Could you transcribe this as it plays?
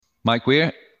Mike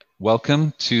Weir,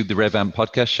 welcome to the Revamp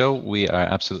Podcast Show. We are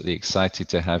absolutely excited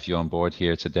to have you on board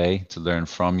here today to learn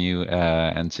from you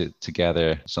and to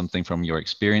gather something from your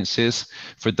experiences.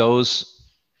 For those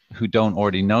who don't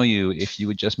already know you, if you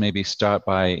would just maybe start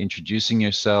by introducing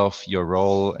yourself, your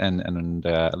role, and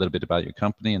a little bit about your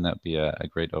company, and that'd be a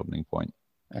great opening point.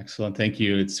 Excellent. Thank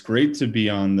you. It's great to be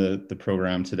on the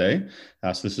program today.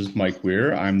 So this is Mike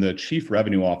Weir. I'm the Chief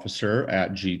Revenue Officer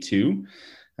at G2.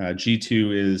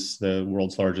 G2 is the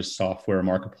world's largest software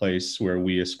marketplace where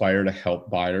we aspire to help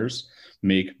buyers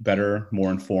make better,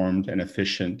 more informed, and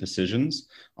efficient decisions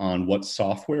on what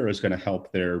software is going to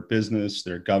help their business,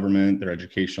 their government, their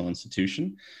educational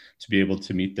institution to be able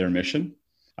to meet their mission.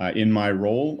 In my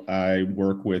role, I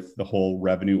work with the whole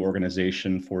revenue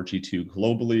organization for G2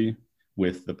 globally,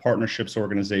 with the partnerships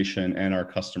organization and our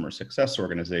customer success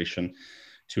organization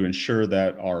to ensure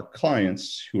that our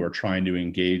clients who are trying to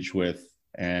engage with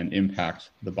and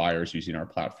impact the buyers using our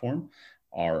platform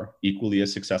are equally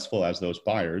as successful as those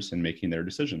buyers in making their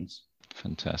decisions.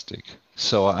 Fantastic.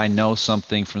 So I know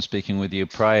something from speaking with you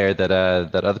prior that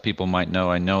that other people might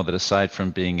know. I know that aside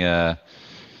from being a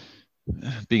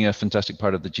fantastic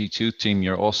part of the G2 team,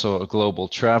 you're also a global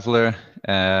traveler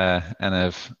and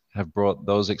have brought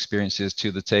those experiences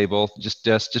to the table. Just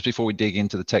before we dig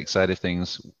into the tech side of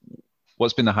things,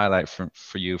 what's been the highlight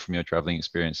for you from your traveling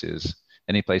experiences?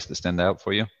 Any place that stand out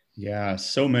for you? Yeah,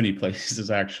 so many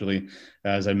places actually.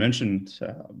 As I mentioned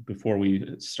before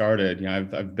we started,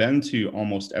 I've been to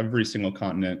almost every single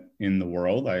continent in the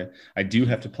world. I do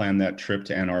have to plan that trip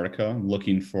to Antarctica. I'm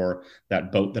looking for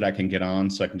that boat that I can get on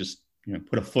so I can just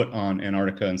put a foot on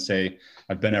Antarctica and say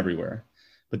I've been everywhere.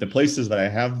 But the places that I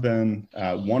have been,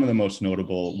 one of the most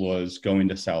notable was going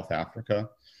to South Africa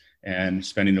and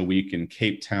spending a week in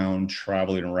Cape Town,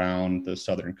 traveling around the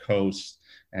southern coast,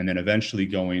 and then eventually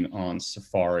going on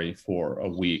safari for a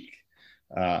week.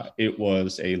 It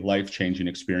was a life-changing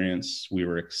experience. We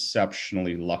were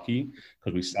exceptionally lucky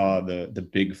because we saw the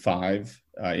big five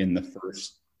in the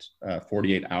first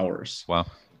 48 hours. Wow.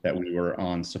 That we were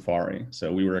on safari.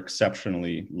 So we were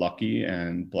exceptionally lucky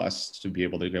and blessed to be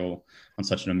able to go on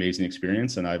such an amazing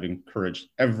experience. And I've encouraged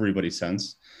everybody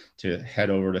since to head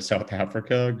over to South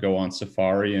Africa, go on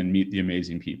safari and meet the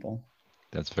amazing people.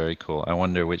 That's very cool. I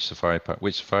wonder which safari park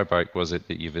was it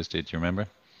that you visited? Do you remember?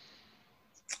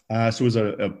 So it was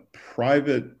a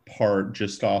private part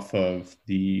just off of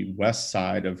the west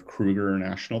side of Kruger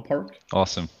National Park.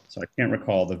 Awesome. So I can't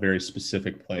recall the very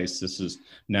specific place. This is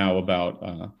now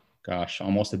about,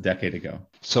 almost a decade ago.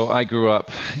 So I grew up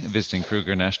visiting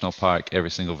Kruger National Park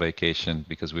every single vacation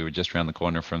because we were just around the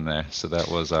corner from there. So that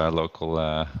was our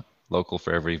local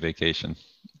for every vacation.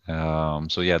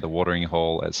 So yeah, the watering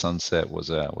hole at sunset was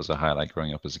a highlight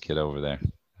growing up as a kid over there.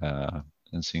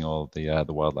 And seeing all the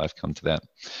wildlife come to that.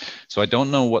 So I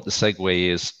don't know what the segue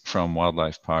is from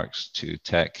wildlife parks to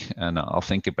tech, and I'll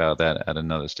think about that at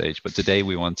another stage. But today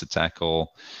we want to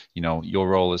tackle, your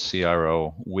role as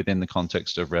CRO within the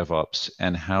context of RevOps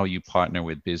and how you partner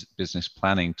with business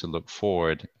planning to look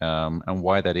forward, and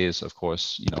why that is, of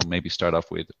course, maybe start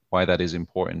off with why that is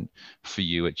important for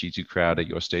you at G2 Crowd at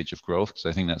your stage of growth, because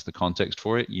I think that's the context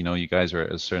for it. You guys are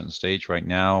at a certain stage right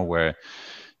now where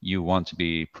you want to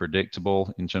be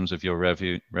predictable in terms of your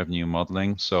revenue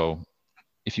modeling. So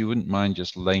if you wouldn't mind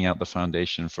just laying out the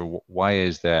foundation for why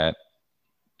is that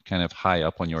kind of high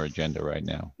up on your agenda right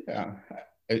now? Yeah,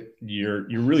 you're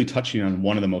really touching on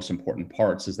one of the most important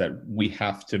parts is that we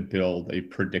have to build a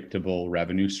predictable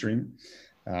revenue stream,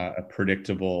 a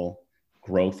predictable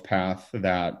growth path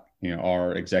that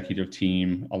our executive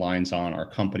team aligns on, our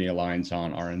company aligns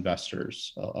on, our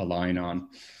investors align on.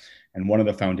 And one of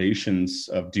the foundations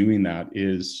of doing that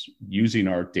is using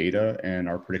our data and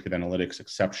our predictive analytics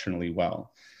exceptionally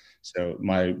well. So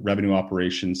my revenue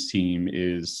operations team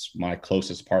is my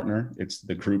closest partner. It's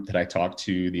the group that I talk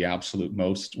to the absolute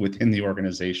most within the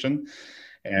organization.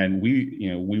 And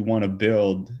we want to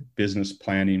build business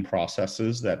planning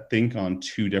processes that think on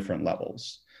two different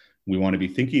levels. We want to be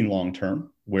thinking long-term,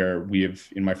 where we have,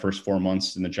 in my first 4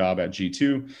 months in the job at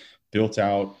G2, built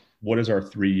out what is our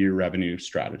 3-year revenue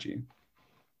strategy?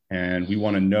 And we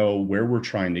want to know where we're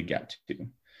trying to get to.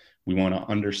 We want to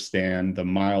understand the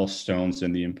milestones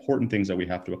and the important things that we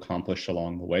have to accomplish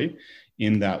along the way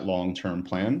in that long-term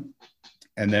plan.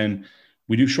 And then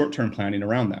we do short-term planning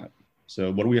around that.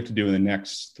 So what do we have to do in the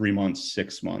next 3 months,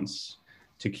 6 months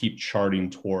to keep charting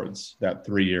towards that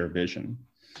 3-year vision?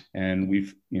 And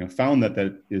we've found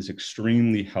that is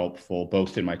extremely helpful,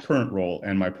 both in my current role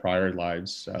and my prior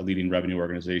lives, leading revenue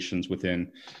organizations within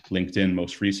LinkedIn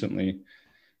most recently.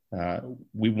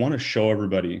 we want to show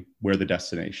everybody where the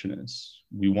destination is.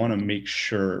 We want to make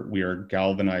sure we are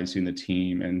galvanizing the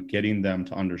team and getting them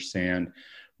to understand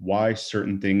why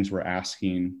certain things we're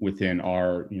asking within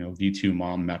our, V2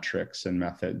 mom metrics and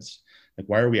methods. Like,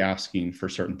 why are we asking for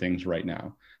certain things right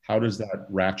now? How does that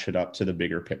ratchet up to the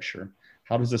bigger picture?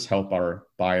 How does this help our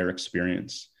buyer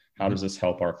experience? How does this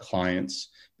help our clients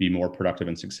be more productive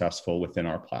and successful within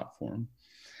our platform?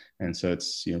 And so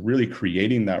it's really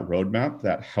creating that roadmap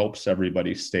that helps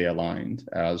everybody stay aligned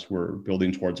as we're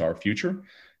building towards our future,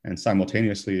 and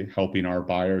simultaneously helping our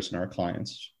buyers and our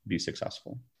clients be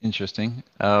successful. Interesting.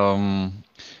 So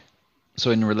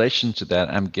in relation to that,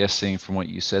 I'm guessing from what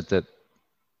you said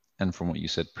and from what you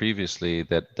said previously,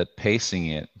 that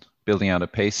building out a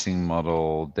pacing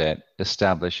model that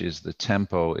establishes the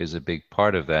tempo is a big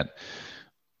part of that.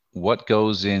 What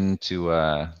goes into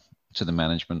to the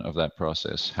management of that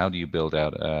process? How do you build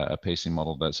out a pacing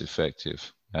model that's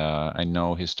effective? I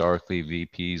know historically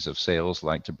VPs of sales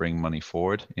like to bring money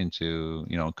forward into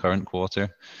current quarter.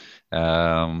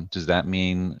 Does that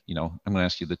mean, I'm going to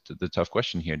ask you the tough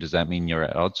question here. Does that mean you're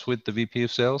at odds with the VP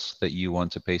of sales, that you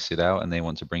want to pace it out and they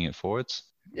want to bring it forwards?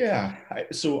 Yeah.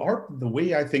 So the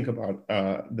way I think about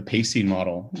the pacing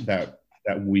model that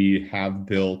we have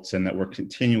built and that we're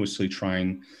continuously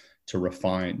trying to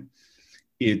refine,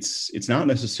 it's not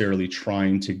necessarily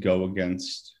trying to go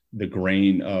against the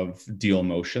grain of deal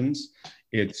motions.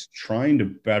 It's trying to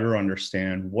better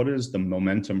understand what is the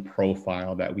momentum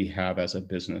profile that we have as a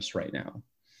business right now.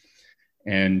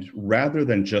 And rather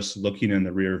than just looking in the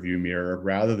rearview mirror,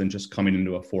 rather than just coming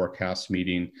into a forecast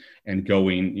meeting and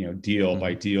going, deal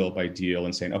by deal by deal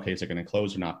and saying, okay, is it going to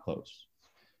close or not close?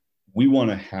 We want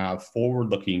to have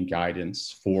forward-looking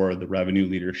guidance for the revenue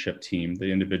leadership team,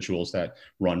 the individuals that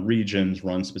run regions,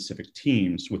 run specific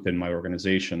teams within my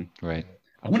organization. Right.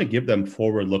 I want to give them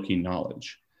forward-looking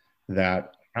knowledge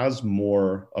that has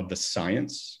more of the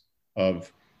science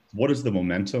of what is the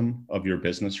momentum of your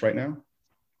business right now,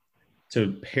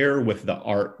 to pair with the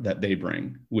art that they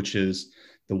bring, which is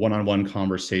the one-on-one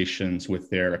conversations with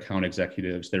their account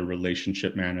executives, their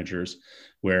relationship managers,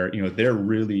 where they're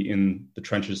really in the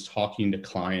trenches talking to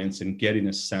clients and getting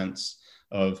a sense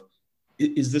of,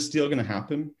 is this deal going to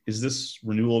happen? Is this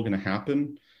renewal going to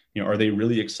happen? Are they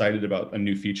really excited about a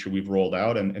new feature we've rolled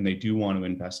out, and they do want to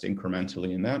invest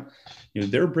incrementally in that?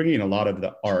 They're bringing a lot of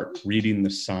the art, reading the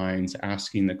signs,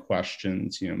 asking the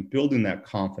questions, building that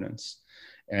confidence.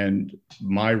 And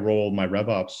my role, my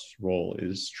RevOps role,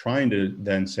 is trying to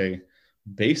then say,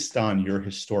 based on your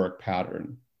historic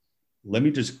pattern, let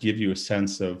me just give you a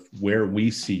sense of where we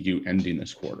see you ending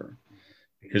this quarter.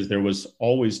 Because there was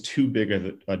always too big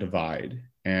of a divide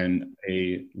and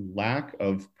a lack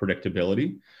of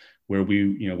predictability, where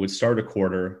we would start a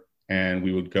quarter and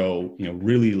we would go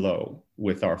really low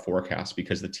with our forecast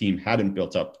because the team hadn't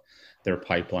built up their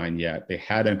pipeline yet. They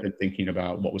hadn't been thinking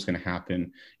about what was going to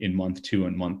happen in month 2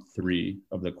 and month 3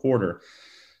 of the quarter.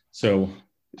 So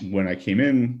when I came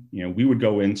in, we would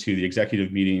go into the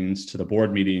executive meetings, to the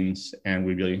board meetings, and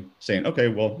we'd be saying, okay,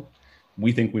 well,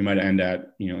 we think we might end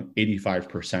at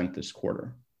 85% this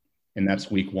quarter, and that's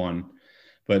week 1.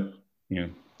 But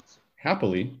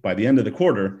happily, by the end of the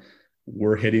quarter,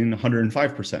 we're hitting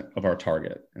 105% of our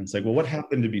target. And it's like, well, what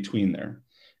happened in between there?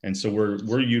 And so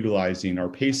we're utilizing our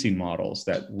pacing models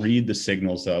that read the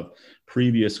signals of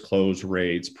previous close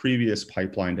rates, previous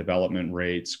pipeline development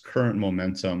rates, current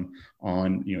momentum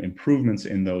on improvements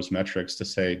in those metrics, to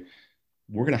say,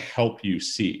 we're going to help you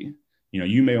see.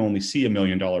 You may only see $1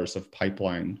 million of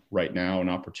pipeline right now, an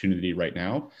opportunity right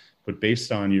now, but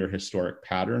based on your historic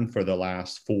pattern for the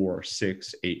last 4,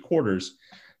 6, 8 quarters,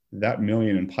 that $1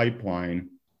 million in pipeline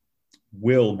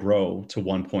will grow to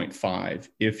 1.5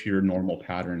 if your normal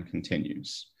pattern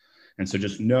continues. And so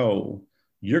just know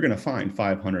you're going to find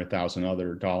 $500,000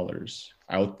 other dollars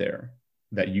out there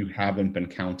that you haven't been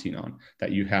counting on,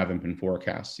 that you haven't been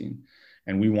forecasting.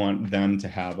 And we want them to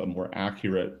have a more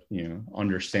accurate,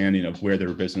 understanding of where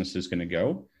their business is going to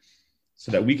go,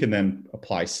 so that we can then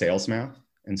apply sales math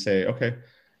and say, okay,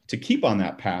 to keep on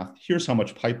that path, here's how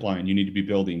much pipeline you need to be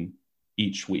building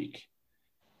each week.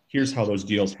 Here's how those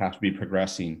deals have to be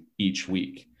progressing each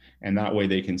week. And that way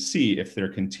they can see if they're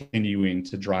continuing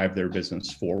to drive their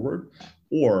business forward,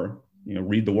 or,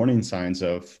 read the warning signs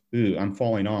of, ooh, I'm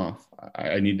falling off.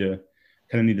 I need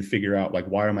to figure out, like,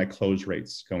 why are my close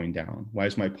rates going down? Why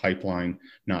is my pipeline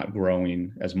not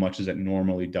growing as much as it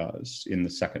normally does in the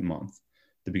second month,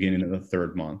 the beginning of the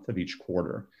third month of each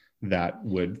quarter? That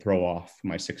would throw off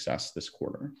my success this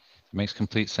quarter. Makes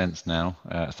complete sense now.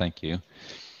 Thank you.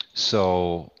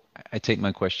 So I take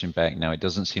my question back now. It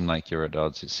doesn't seem like you're at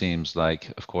odds. It seems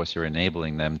like, of course, you're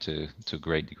enabling them to a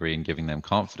great degree and giving them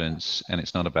confidence. And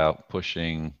it's not about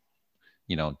pushing,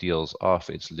 deals off.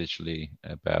 It's literally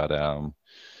about,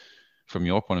 from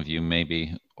your point of view,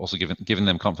 maybe also giving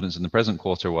them confidence in the present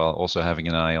quarter while also having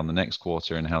an eye on the next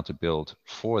quarter and how to build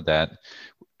for that.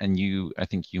 And I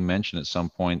think you mentioned at some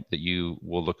point that you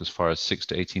will look as far as 6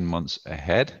 to 18 months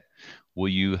ahead. Will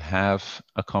you have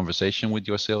a conversation with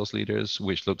your sales leaders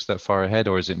which looks that far ahead,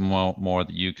 or is it more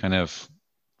that you kind of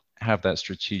have that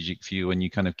strategic view and you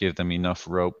kind of give them enough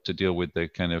rope to deal with the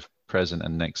kind of present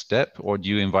and next step, or do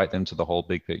you invite them to the whole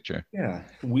big picture? Yeah,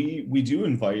 we do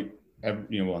invite,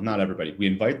 well, not everybody. We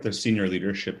invite the senior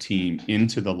leadership team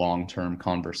into the long-term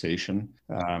conversation.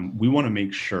 We want to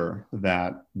make sure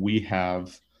that we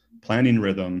have planning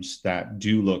rhythms that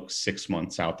do look 6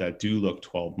 months out, that do look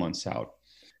 12 months out.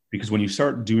 Because when you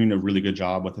start doing a really good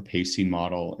job with a pacing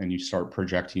model and you start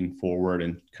projecting forward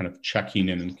and kind of checking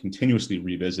in and continuously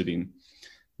revisiting,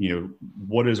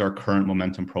 what does our current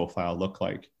momentum profile look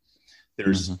like?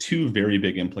 There's two very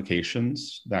big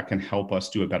implications that can help us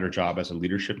do a better job as a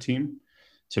leadership team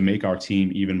to make our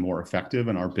team even more effective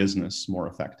and our business more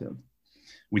effective.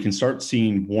 We can start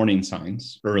seeing warning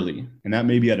signs early, and that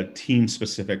may be at a team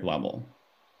specific level.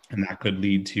 And that could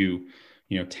lead to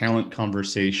talent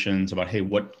conversations about, hey,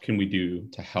 what can we do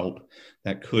to help?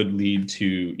 That could lead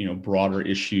to, broader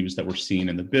issues that we're seeing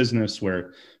in the business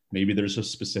where maybe there's a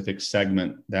specific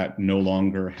segment that no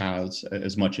longer has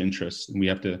as much interest, and we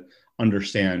have to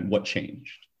understand what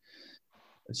changed.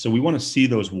 So we want to see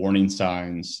those warning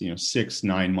signs,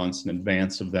 6-9 months in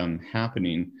advance of them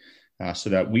happening, so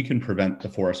that we can prevent the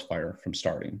forest fire from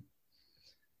starting.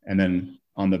 And then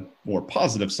on the more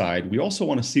positive side, we also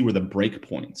want to see where the break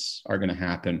points are going to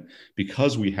happen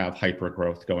because we have hyper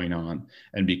growth going on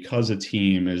and because a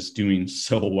team is doing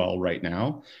so well right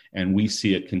now and we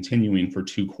see it continuing for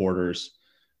 2 quarters.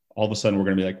 All of a sudden, we're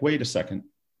going to be like, wait a second,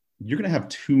 you're going to have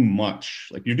too much,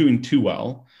 like you're doing too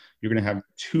well. You're going to have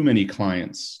too many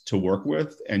clients to work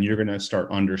with and you're going to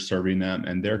start underserving them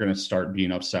and they're going to start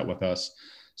being upset with us.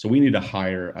 So we need to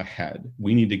hire ahead.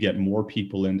 We need to get more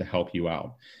people in to help you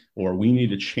out. Or we need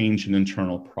to change an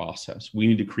internal process. We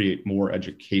need to create more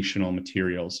educational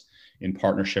materials in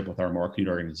partnership with our marketing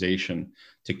organization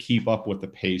to keep up with the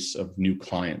pace of new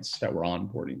clients that we're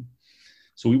onboarding.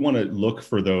 So we want to look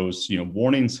for those,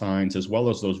 warning signs as well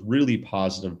as those really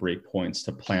positive breakpoints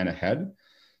to plan ahead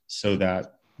so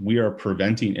that we are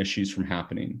preventing issues from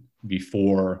happening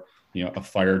before, a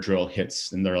fire drill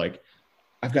hits and they're like,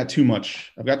 I've got too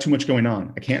much going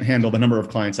on. I can't handle the number of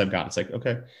clients I've got. It's like,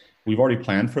 okay, we've already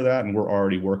planned for that and we're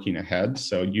already working ahead.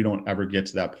 So you don't ever get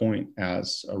to that point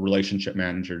as a relationship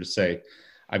manager to say,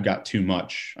 I've got too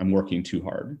much, I'm working too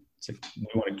hard. It's like, we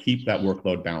want to keep that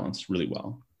workload balanced really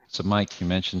well. So Mike, you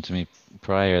mentioned to me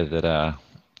prior that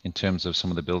in terms of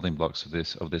some of the building blocks of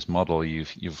this model,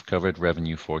 you've covered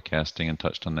revenue forecasting and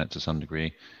touched on that to some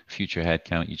degree. Future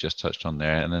headcount, you just touched on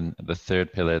there, and then the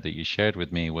third pillar that you shared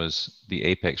with me was the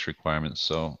Apex requirements.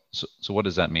 So what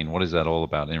does that mean? What is that all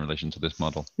about in relation to this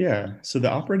model? Yeah, so the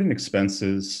operating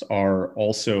expenses are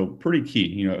also pretty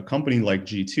key. A company like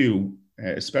G2,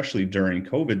 especially during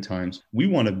COVID times, we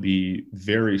want to be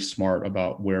very smart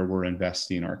about where we're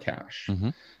investing our cash.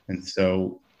 And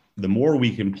so the more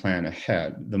we can plan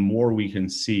ahead, the more we can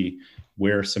see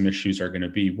where some issues are going to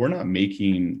be. We're not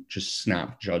making just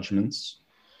snap judgments.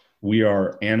 We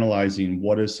are analyzing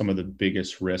what is some of the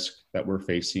biggest risk that we're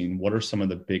facing, what are some of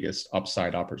the biggest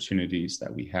upside opportunities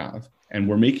that we have. And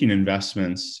we're making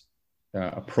investments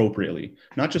appropriately,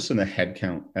 not just in the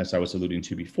headcount, as I was alluding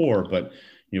to before, but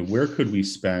where could we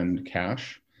spend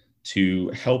cash to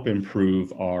help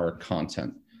improve our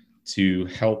content, to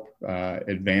help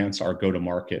advance our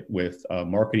go-to-market with a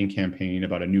marketing campaign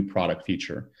about a new product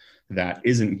feature that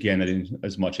isn't getting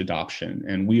as much adoption.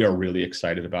 And we are really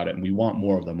excited about it. And we want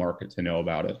more of the market to know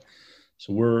about it.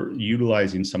 So we're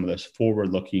utilizing some of this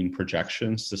forward-looking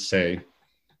projections to say,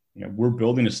 we're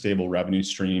building a stable revenue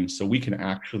stream so we can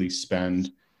actually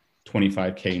spend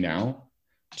 $25K now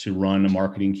to run a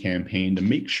marketing campaign to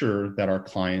make sure that our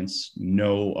clients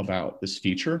know about this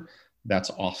feature. That's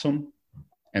awesome.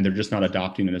 And they're just not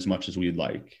adopting it as much as we'd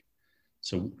like.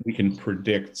 So we can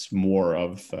predict more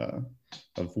of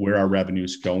where our revenue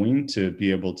is going to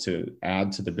be able to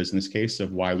add to the business case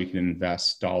of why we can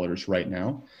invest dollars right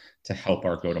now to help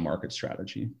our go-to-market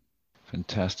strategy.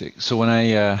 Fantastic. So when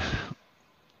I,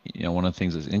 one of the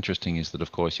things that's interesting is that,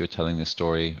 of course, you're telling this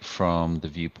story from the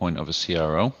viewpoint of a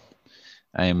CRO.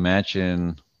 I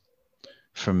imagine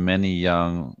for many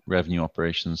young revenue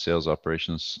operations, sales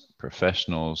operations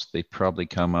professionals, they probably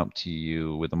come up to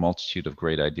you with a multitude of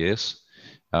great ideas.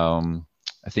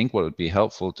 I think what would be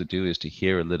helpful to do is to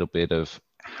hear a little bit of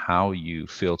how you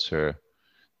filter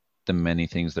the many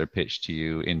things that are pitched to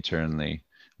you internally,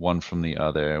 one from the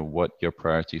other, what your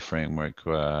priority framework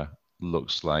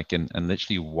looks like, and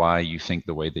literally why you think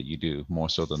the way that you do, more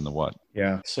so than the what.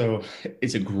 Yeah, so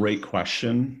it's a great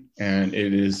question. And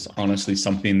it is honestly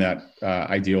something that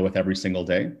I deal with every single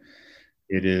day.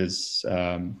 It is,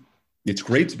 it's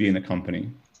great to be in a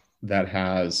company that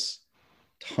has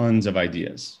tons of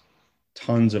ideas,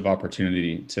 tons of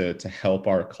opportunity to help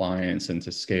our clients and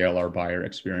to scale our buyer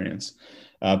experience.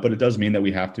 But it does mean that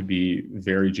we have to be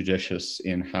very judicious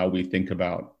in how we think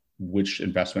about which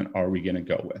investment are we going to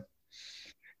go with.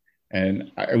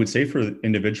 And I would say for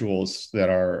individuals that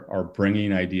are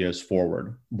bringing ideas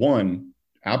forward, one,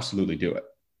 absolutely do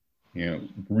it.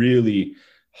 Really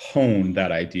hone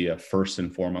that idea first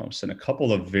and foremost. And a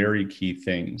couple of very key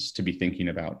things to be thinking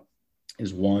about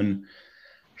is one,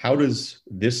 how does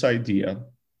this idea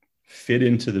fit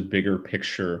into the bigger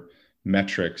picture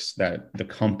metrics that the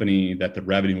company, that the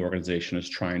revenue organization is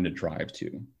trying to drive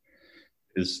to?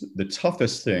 Is the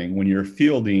toughest thing when you're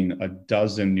fielding a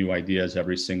dozen new ideas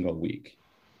every single week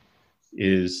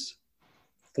is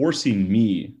forcing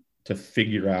me to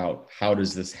figure out how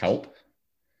does this help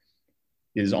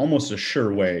is almost a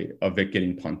sure way of it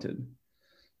getting punted.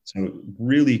 So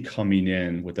really coming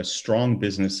in with a strong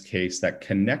business case that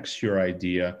connects your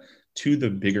idea to the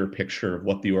bigger picture of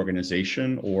what the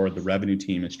organization or the revenue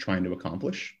team is trying to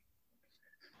accomplish.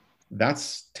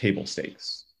 That's table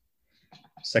stakes.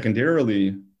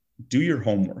 Secondarily, do your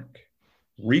homework.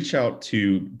 Reach out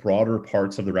to broader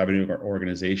parts of the revenue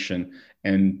organization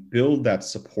and build that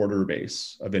supporter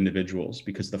base of individuals.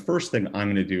 Because the first thing I'm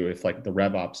going to do if like the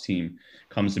RevOps team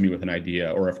comes to me with an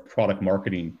idea, or if product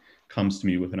marketing comes to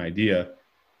me with an idea,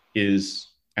 is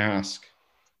ask,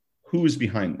 who is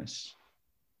behind this?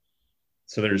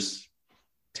 So there's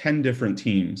 10 different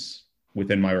teams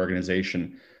within my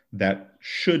organization that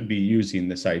should be using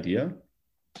this idea.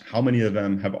 How many of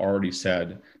them have already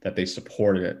said that they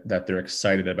supported it, that they're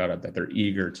excited about it, that they're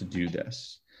eager to do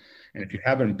this? And if you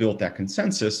haven't built that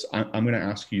consensus, I'm going to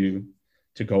ask you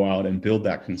to go out and build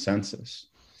that consensus.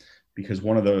 Because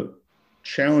one of the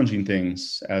challenging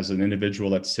things as an individual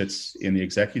that sits in the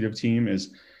executive team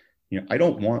is, I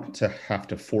don't want to have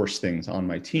to force things on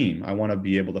my team. I want to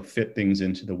be able to fit things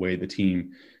into the way the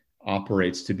team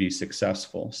operates to be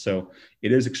successful. So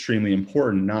it is extremely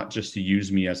important not just to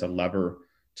use me as a lever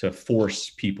to force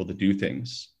people to do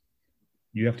things.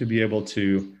 You have to be able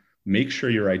to make sure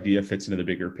your idea fits into the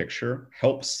bigger picture,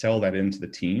 help sell that into the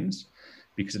teams,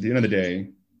 because at the end of the day,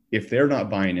 if they're not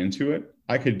buying into it,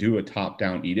 I could do a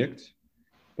top-down edict,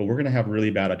 but we're going to have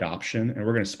really bad adoption, and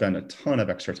we're going to spend a ton of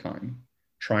extra time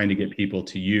trying to get people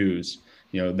to use,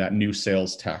 that new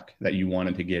sales tech that you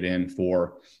wanted to get in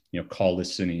for, call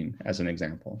listening as an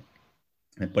example.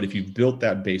 But if you've built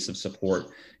that base of support,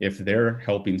 if they're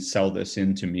helping sell this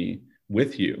into me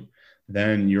with you,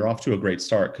 then you're off to a great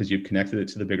start because you've connected it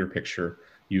to the bigger picture.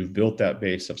 You've built that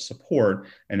base of support,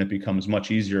 and it becomes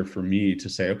much easier for me to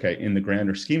say, okay, in the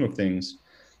grander scheme of things,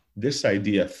 this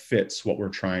idea fits what we're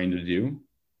trying to do.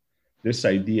 This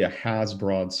idea has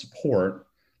broad support.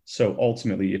 So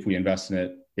ultimately, if we invest in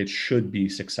it, it should be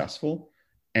successful.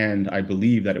 And I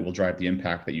believe that it will drive the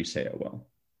impact that you say it will.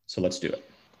 So let's do it.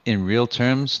 In real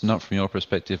terms, not from your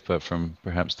perspective, but from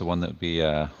perhaps the one that would be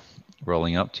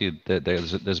rolling up to you,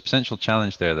 there's a potential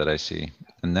challenge there that I see.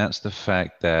 And that's the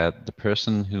fact that the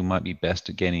person who might be best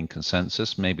at gaining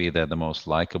consensus, maybe they're the most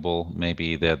likable,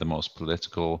 maybe they're the most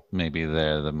political, maybe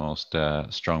they're the most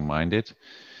strong-minded,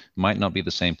 might not be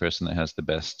the same person that has the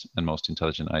best and most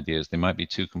intelligent ideas. They might be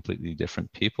two completely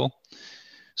different people.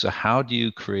 So how do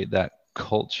you create that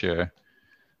culture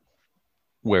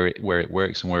where it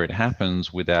works and where it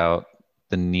happens without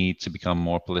the need to become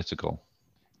more political?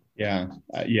 Yeah,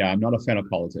 I'm not a fan of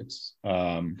politics.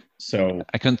 So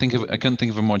I couldn't think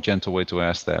of a more gentle way to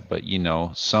ask that. But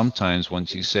sometimes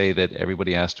once you say that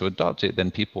everybody has to adopt it,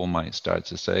 then people might start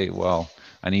to say, "Well,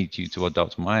 I need you to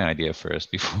adopt my idea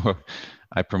first before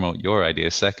I promote your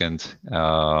idea second."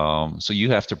 So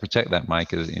you have to protect that,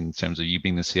 Mike, in terms of you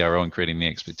being the CRO and creating the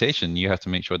expectation. You have to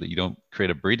make sure that you don't create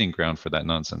a breeding ground for that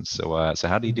nonsense. So, so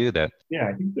how do you do that? Yeah,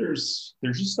 I think there's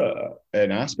just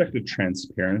an aspect of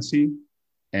transparency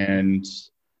and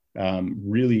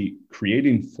really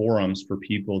creating forums for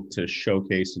people to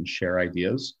showcase and share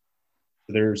ideas.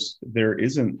 There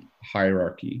isn't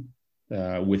hierarchy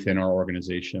within our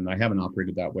organization. I haven't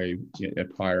operated that way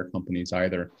at prior companies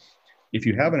either. If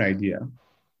you have an idea,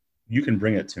 you can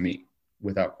bring it to me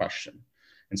without question.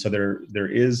 And so there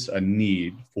is a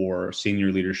need for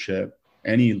senior leadership,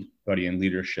 anybody in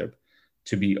leadership,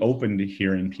 to be open to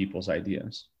hearing people's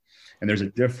ideas. And there's a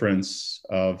difference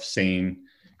of saying,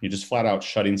 just flat out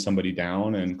shutting somebody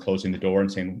down and closing the door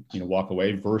and saying, walk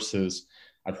away, versus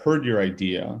I've heard your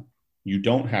idea. You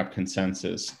don't have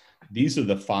consensus. These are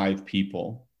the 5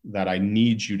 people that I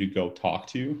need you to go talk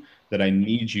to, that I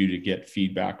need you to get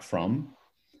feedback from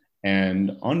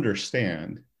and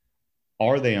understand,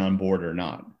 are they on board or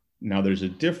not? Now, there's a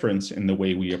difference in the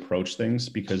way we approach things,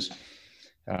 because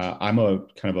I'm a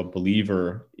kind of a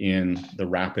believer in the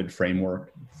RAPID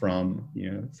framework from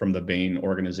the Bain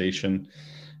organization.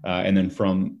 And then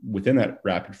from within that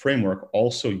RAPID framework,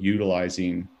 also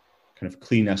utilizing kind of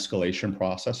clean escalation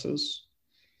processes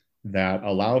that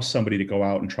allow somebody to go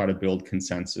out and try to build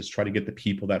consensus, try to get the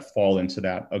people that fall into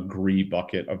that agree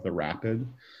bucket of the RAPID.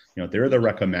 They're the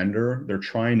recommender. They're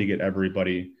trying to get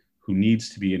everybody who needs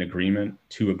to be in agreement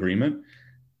to agreement.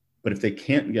 But if they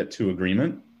can't get to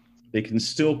agreement, they can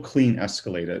still clean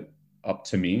escalate it up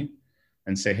to me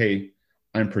and say, hey,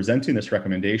 I'm presenting this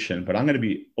recommendation, but I'm going to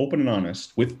be open and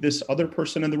honest with this other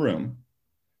person in the room.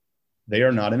 They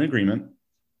are not in agreement.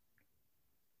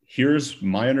 Here's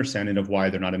my understanding of why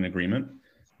they're not in agreement.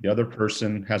 The other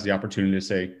person has the opportunity to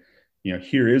say,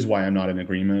 here is why I'm not in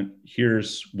agreement.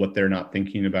 Here's what they're not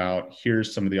thinking about.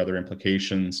 Here's some of the other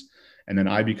implications. And then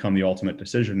I become the ultimate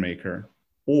decision maker.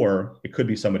 Or it could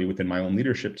be somebody within my own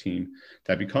leadership team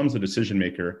that becomes the decision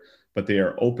maker, but they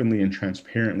are openly and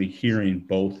transparently hearing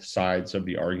both sides of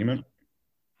the argument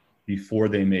before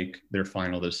they make their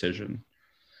final decision.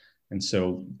 And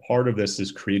so part of this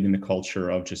is creating the culture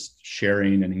of just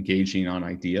sharing and engaging on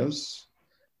ideas,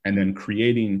 and then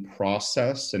creating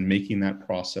process and making that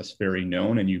process very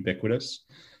known and ubiquitous,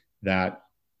 that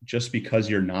just because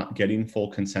you're not getting full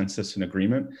consensus and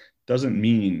agreement doesn't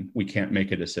mean we can't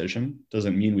make a decision,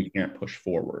 doesn't mean we can't push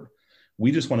forward.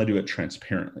 We just want to do it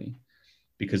transparently,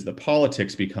 because the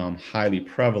politics become highly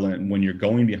prevalent when you're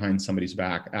going behind somebody's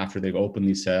back after they've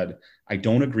openly said, I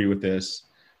don't agree with this.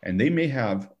 And they may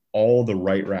have all the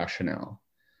right rationale.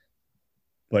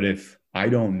 But if I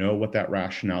don't know what that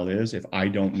rationale is, if I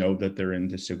don't know that they're in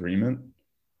disagreement,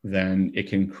 then it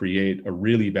can create a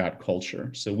really bad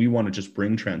culture. So we want to just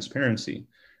bring transparency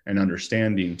and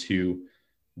understanding to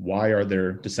why are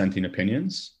there dissenting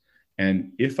opinions.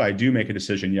 And if I do make a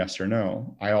decision, yes or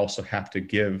no, I also have to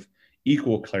give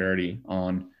equal clarity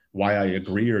on why I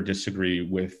agree or disagree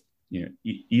with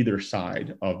either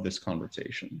side of this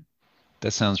conversation.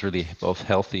 That sounds really both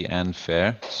healthy and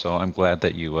fair. So I'm glad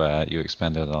that you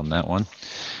expanded on that one.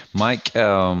 Mike,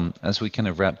 as we kind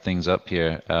of wrap things up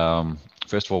here,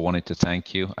 first of all, wanted to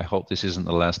thank you. I hope this isn't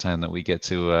the last time that we get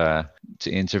to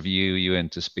interview you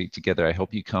and to speak together. I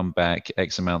hope you come back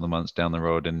X amount of months down the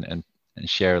road and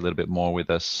share a little bit more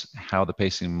with us how the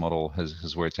pacing model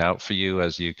has worked out for you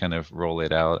as you kind of roll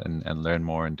it out and learn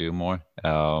more and do more.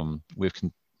 We've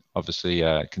obviously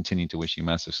continue to wish you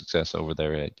massive success over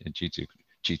there at G2.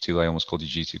 I almost called you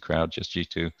G2 Crowd, just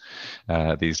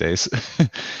G2 these days.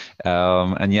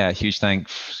 And yeah, huge thank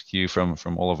you from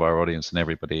all of our audience and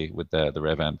everybody with the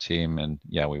Revamp team. And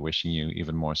yeah, we're wishing you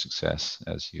even more success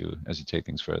as you take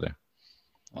things further.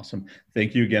 Awesome.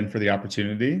 Thank you again for the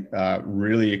opportunity.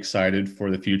 Really excited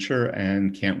for the future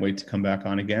and can't wait to come back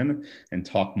on again and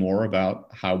talk more about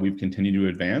how we've continued to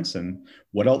advance and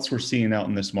what else we're seeing out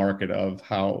in this market of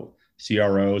how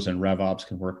CROs and RevOps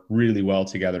can work really well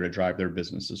together to drive their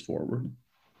businesses forward.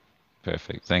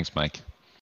 Perfect. Thanks, Mike.